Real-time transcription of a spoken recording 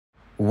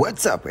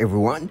What's up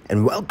everyone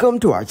and welcome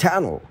to our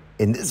channel.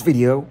 In this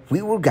video,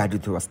 we will guide you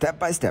through a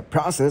step-by-step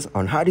process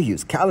on how to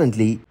use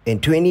Calendly in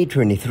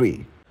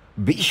 2023.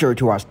 Be sure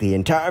to watch the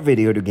entire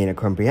video to gain a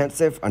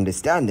comprehensive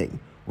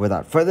understanding.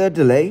 Without further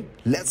delay,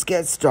 let's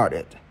get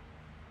started.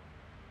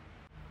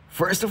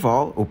 First of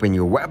all, open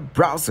your web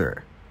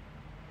browser.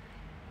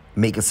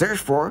 Make a search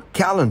for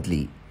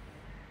Calendly.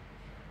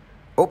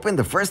 Open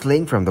the first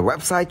link from the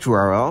website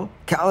URL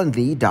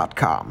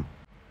calendly.com.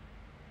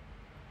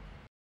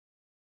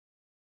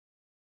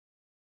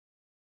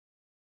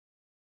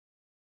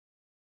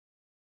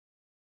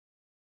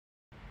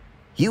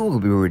 You will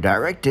be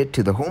redirected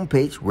to the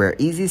homepage where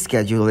easy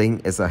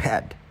scheduling is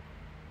ahead.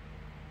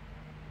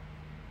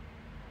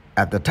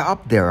 At the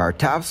top, there are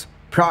tabs,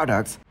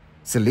 products,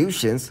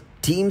 solutions,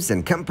 teams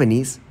and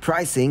companies,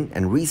 pricing,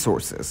 and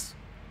resources.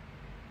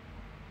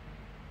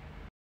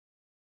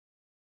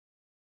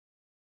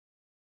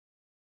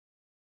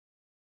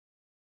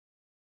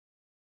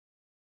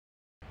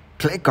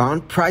 Click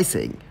on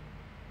Pricing.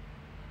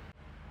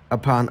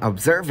 Upon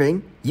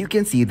observing, you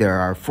can see there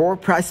are 4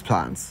 price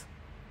plans.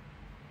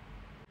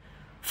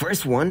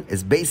 First one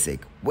is Basic,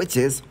 which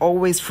is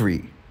always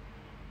free.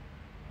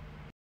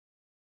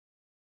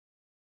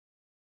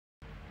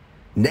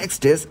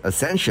 Next is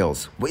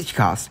Essentials, which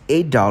costs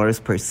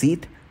 $8 per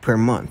seat per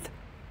month.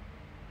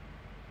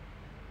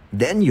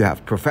 Then you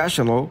have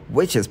Professional,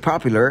 which is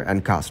popular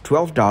and costs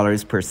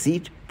 $12 per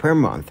seat per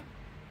month.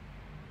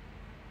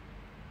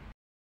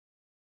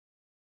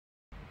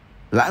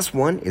 Last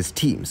one is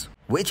Teams,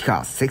 which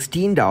costs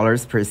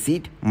 $16 per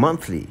seat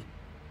monthly.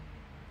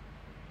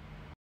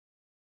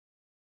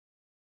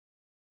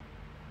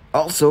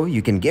 Also,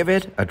 you can give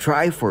it a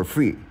try for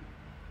free.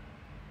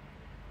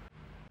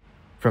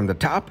 From the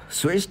top,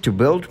 switch to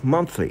Build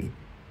Monthly.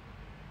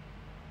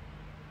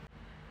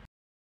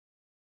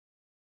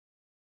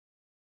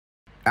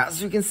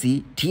 As you can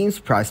see, Teams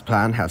price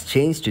plan has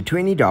changed to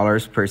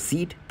 $20 per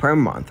seat per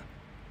month.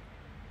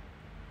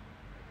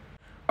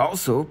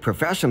 Also,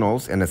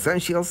 Professionals and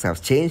Essentials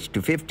have changed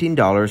to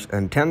 $15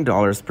 and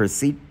 $10 per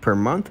seat per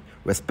month,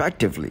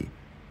 respectively.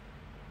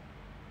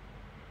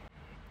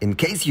 In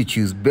case you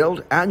choose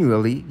Build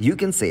annually, you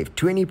can save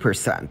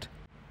 20%.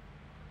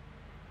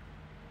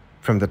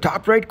 From the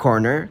top right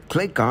corner,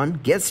 click on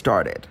Get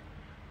Started.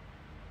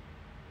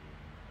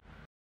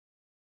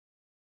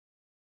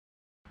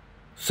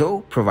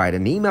 So, provide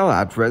an email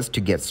address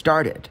to get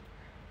started.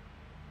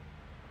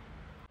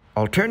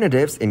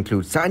 Alternatives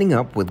include signing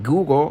up with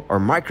Google or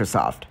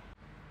Microsoft.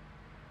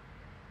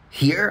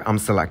 Here, I'm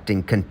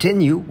selecting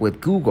Continue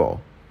with Google.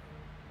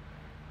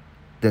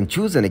 Then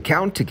choose an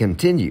account to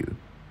continue.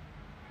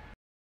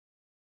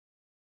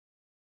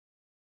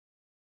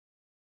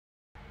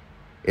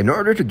 In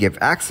order to give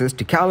access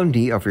to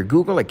Calendly of your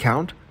Google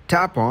account,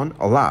 tap on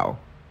Allow.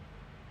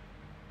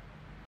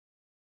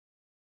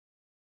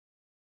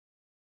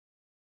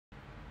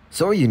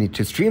 So you need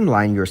to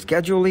streamline your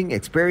scheduling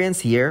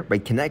experience here by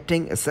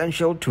connecting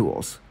essential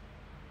tools.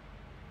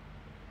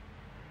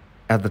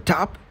 At the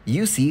top,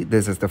 you see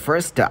this is the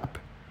first step.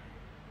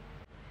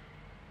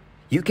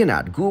 You can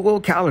add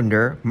Google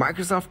Calendar,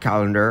 Microsoft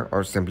Calendar,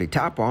 or simply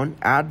tap on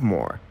Add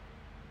More.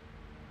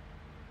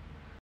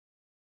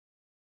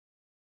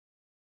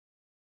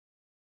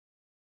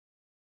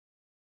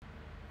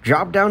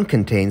 Dropdown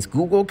contains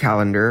Google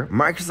Calendar,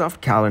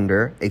 Microsoft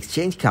Calendar,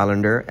 Exchange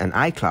Calendar, and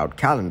iCloud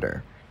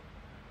Calendar.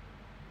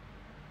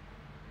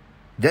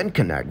 Then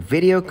connect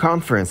video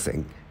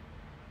conferencing.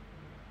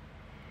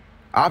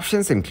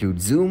 Options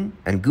include Zoom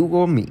and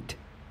Google Meet.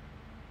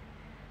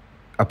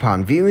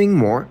 Upon viewing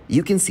more,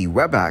 you can see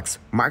WebEx,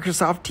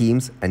 Microsoft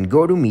Teams, and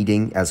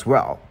GoToMeeting as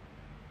well.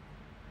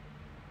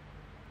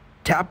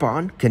 Tap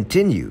on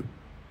Continue.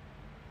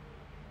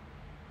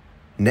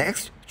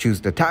 Next,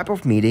 choose the type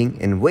of meeting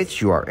in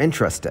which you are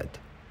interested.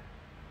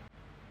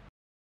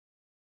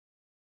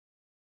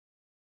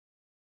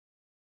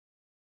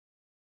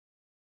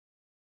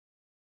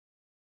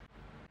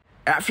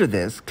 After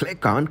this,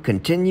 click on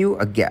Continue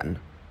again.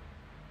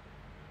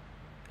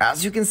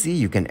 As you can see,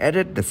 you can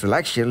edit the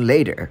selection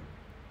later.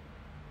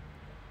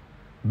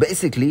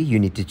 Basically, you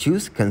need to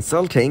choose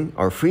consulting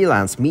or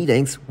freelance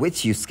meetings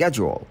which you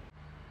schedule.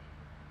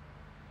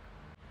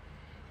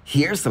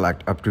 Here,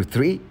 select up to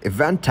 3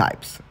 event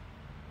types.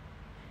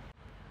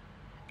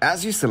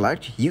 As you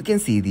select, you can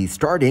see these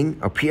starting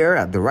appear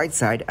at the right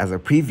side as a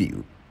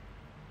preview.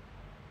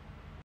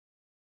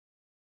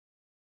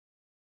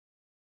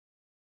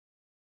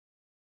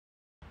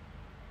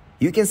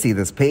 You can see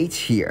this page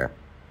here.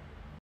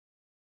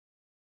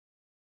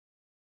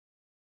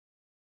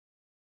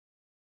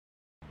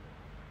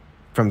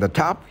 From the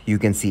top, you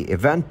can see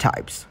event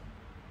types.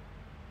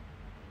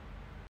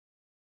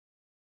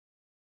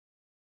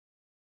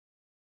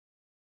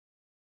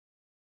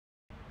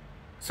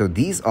 So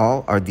these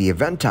all are the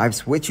event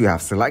types which you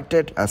have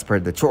selected as per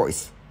the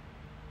choice.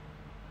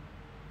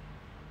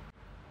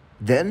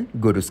 Then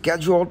go to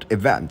Scheduled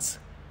Events.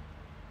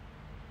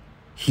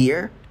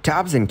 Here,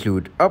 tabs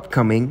include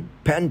Upcoming,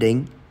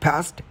 Pending,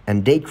 Past,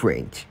 and Date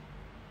Range.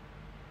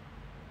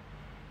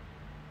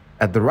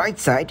 At the right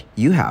side,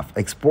 you have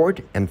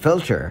Export and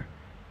Filter.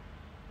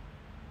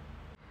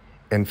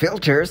 In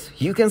Filters,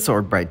 you can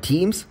sort by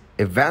Teams,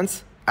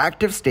 Events,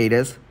 Active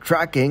Status,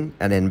 Tracking,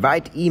 and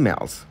Invite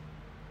emails.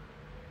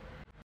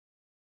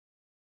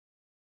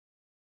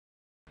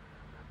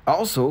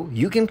 Also,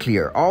 you can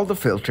clear all the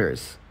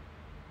filters.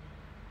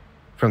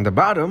 From the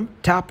bottom,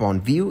 tap on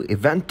View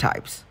Event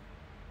Types.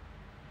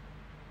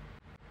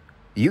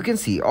 You can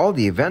see all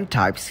the event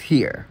types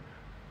here.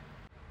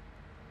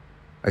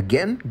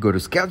 Again, go to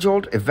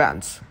Scheduled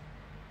Events.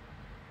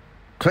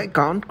 Click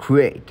on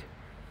Create.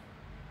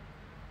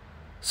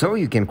 So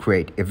you can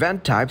create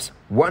event types,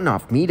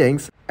 one-off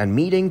meetings, and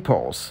meeting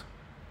polls.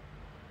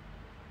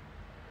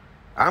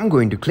 I'm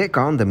going to click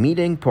on the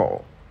meeting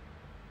poll.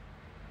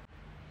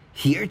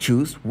 Here,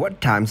 choose what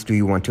times do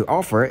you want to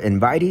offer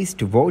invitees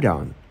to vote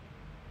on.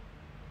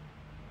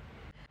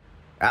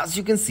 As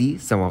you can see,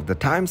 some of the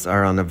times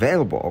are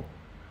unavailable.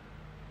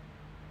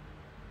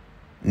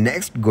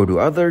 Next, go to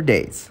Other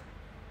Days.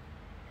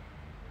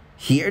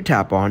 Here,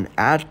 tap on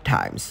Add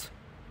Times.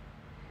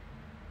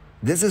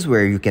 This is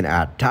where you can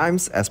add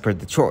times as per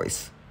the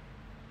choice.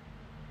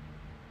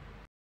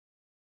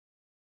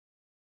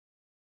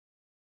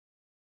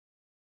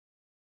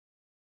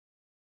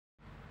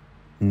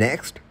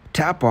 Next,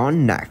 tap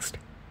on Next.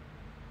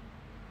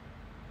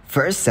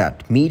 First,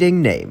 set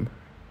meeting name.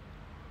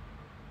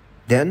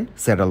 Then,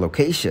 set a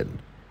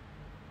location.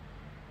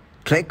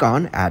 Click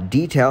on Add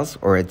Details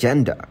or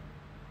Agenda.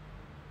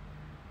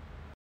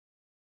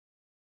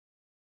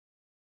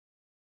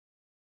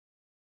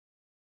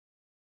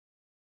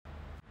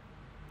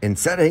 In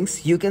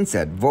Settings, you can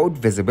set Vote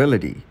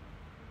Visibility.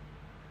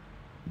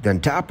 Then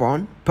tap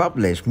on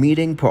Publish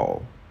Meeting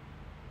Poll.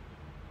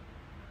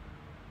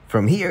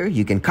 From here,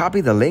 you can copy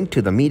the link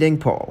to the meeting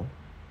poll.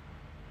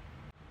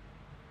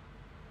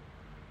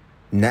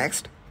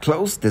 Next,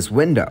 close this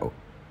window.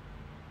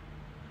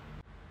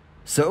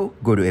 So,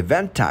 go to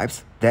Event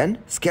Types, then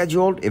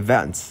Scheduled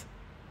Events.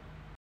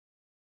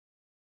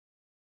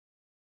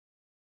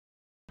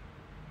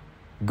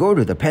 Go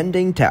to the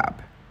Pending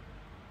tab.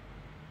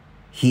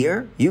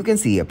 Here, you can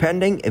see a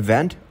pending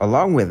event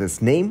along with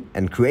its name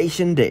and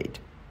creation date.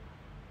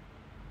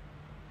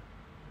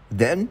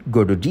 Then,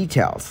 go to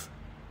Details.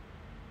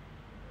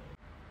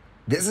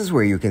 This is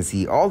where you can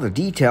see all the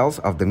details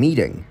of the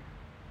meeting.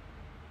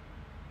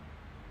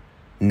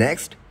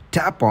 Next,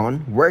 tap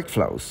on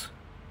Workflows.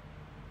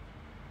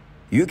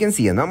 You can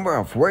see a number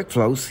of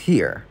workflows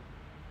here.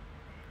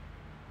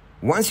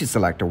 Once you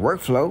select a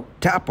workflow,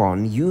 tap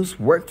on Use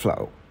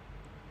Workflow.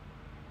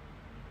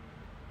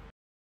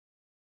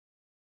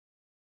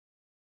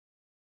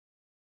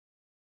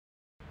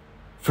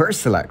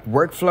 First, select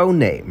Workflow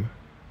Name.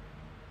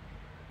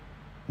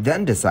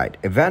 Then decide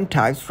event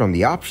types from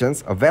the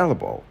options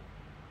available.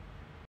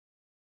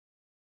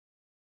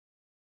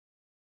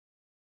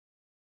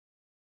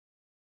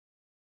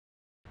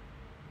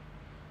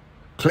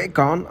 Click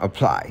on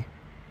Apply.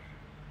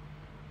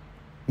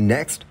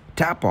 Next,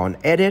 tap on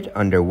Edit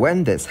under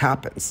When This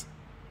Happens.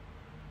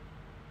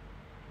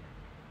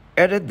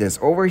 Edit this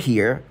over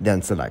here,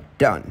 then select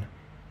Done.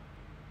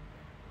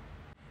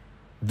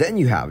 Then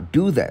you have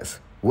Do This,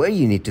 where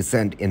you need to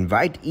send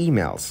invite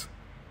emails.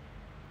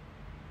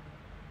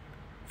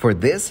 For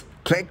this,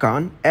 click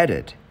on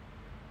Edit.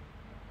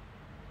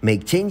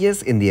 Make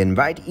changes in the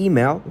invite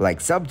email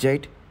like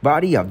subject,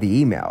 body of the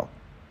email.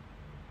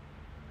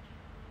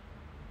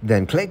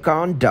 Then click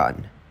on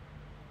Done.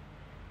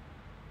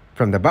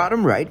 From the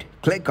bottom right,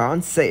 click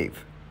on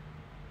Save.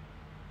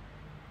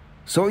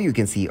 So you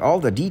can see all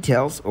the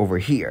details over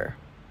here.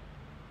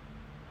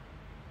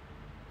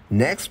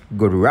 Next,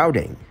 go to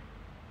Routing.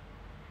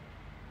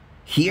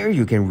 Here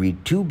you can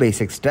read 2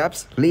 basic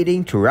steps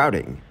leading to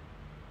routing.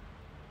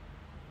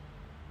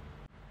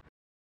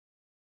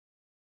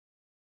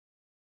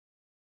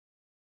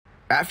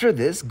 After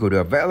this, go to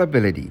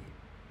Availability.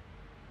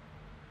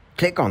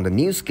 Click on the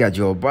New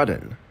Schedule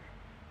button.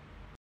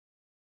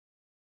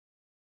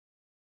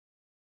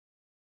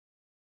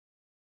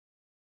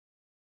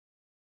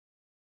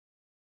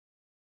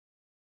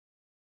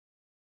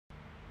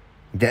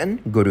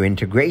 Then go to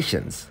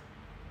Integrations.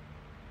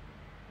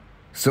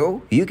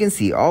 So you can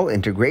see all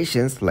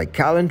integrations like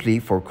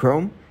Calendly for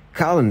Chrome,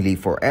 Calendly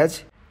for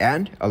Edge,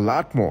 and a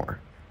lot more.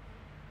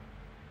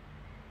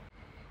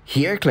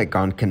 Here, click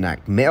on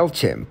Connect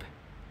MailChimp.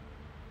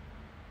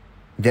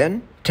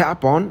 Then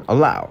tap on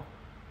Allow.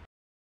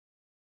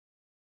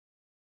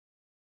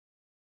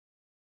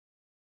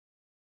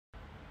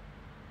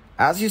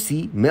 As you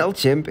see,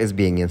 MailChimp is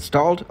being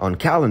installed on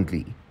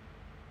Calendly.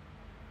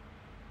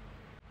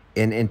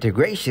 In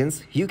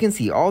Integrations, you can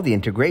see all the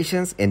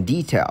integrations in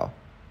detail.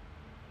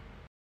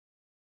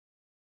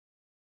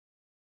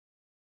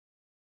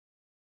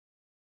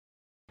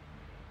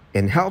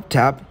 In Help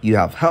tab, you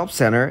have Help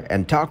Center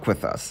and Talk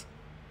with Us.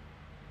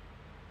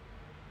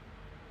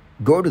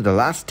 Go to the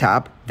last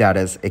tab, that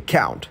is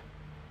Account.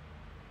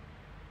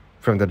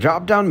 From the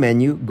drop-down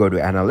menu, go to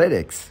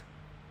Analytics.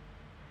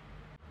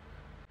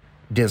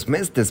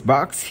 Dismiss this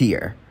box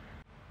here.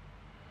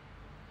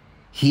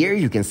 Here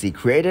you can see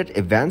created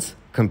events,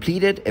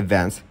 completed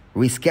events,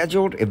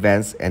 rescheduled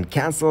events, and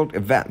canceled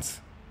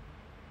events.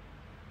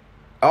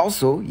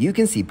 Also, you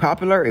can see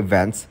popular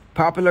events,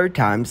 popular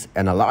times,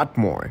 and a lot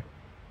more.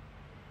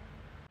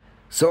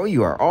 So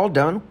you are all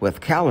done with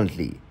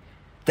Calendly.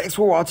 Thanks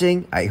for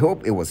watching. I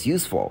hope it was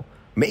useful.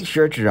 Make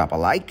sure to drop a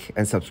like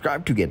and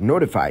subscribe to get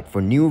notified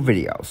for new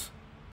videos.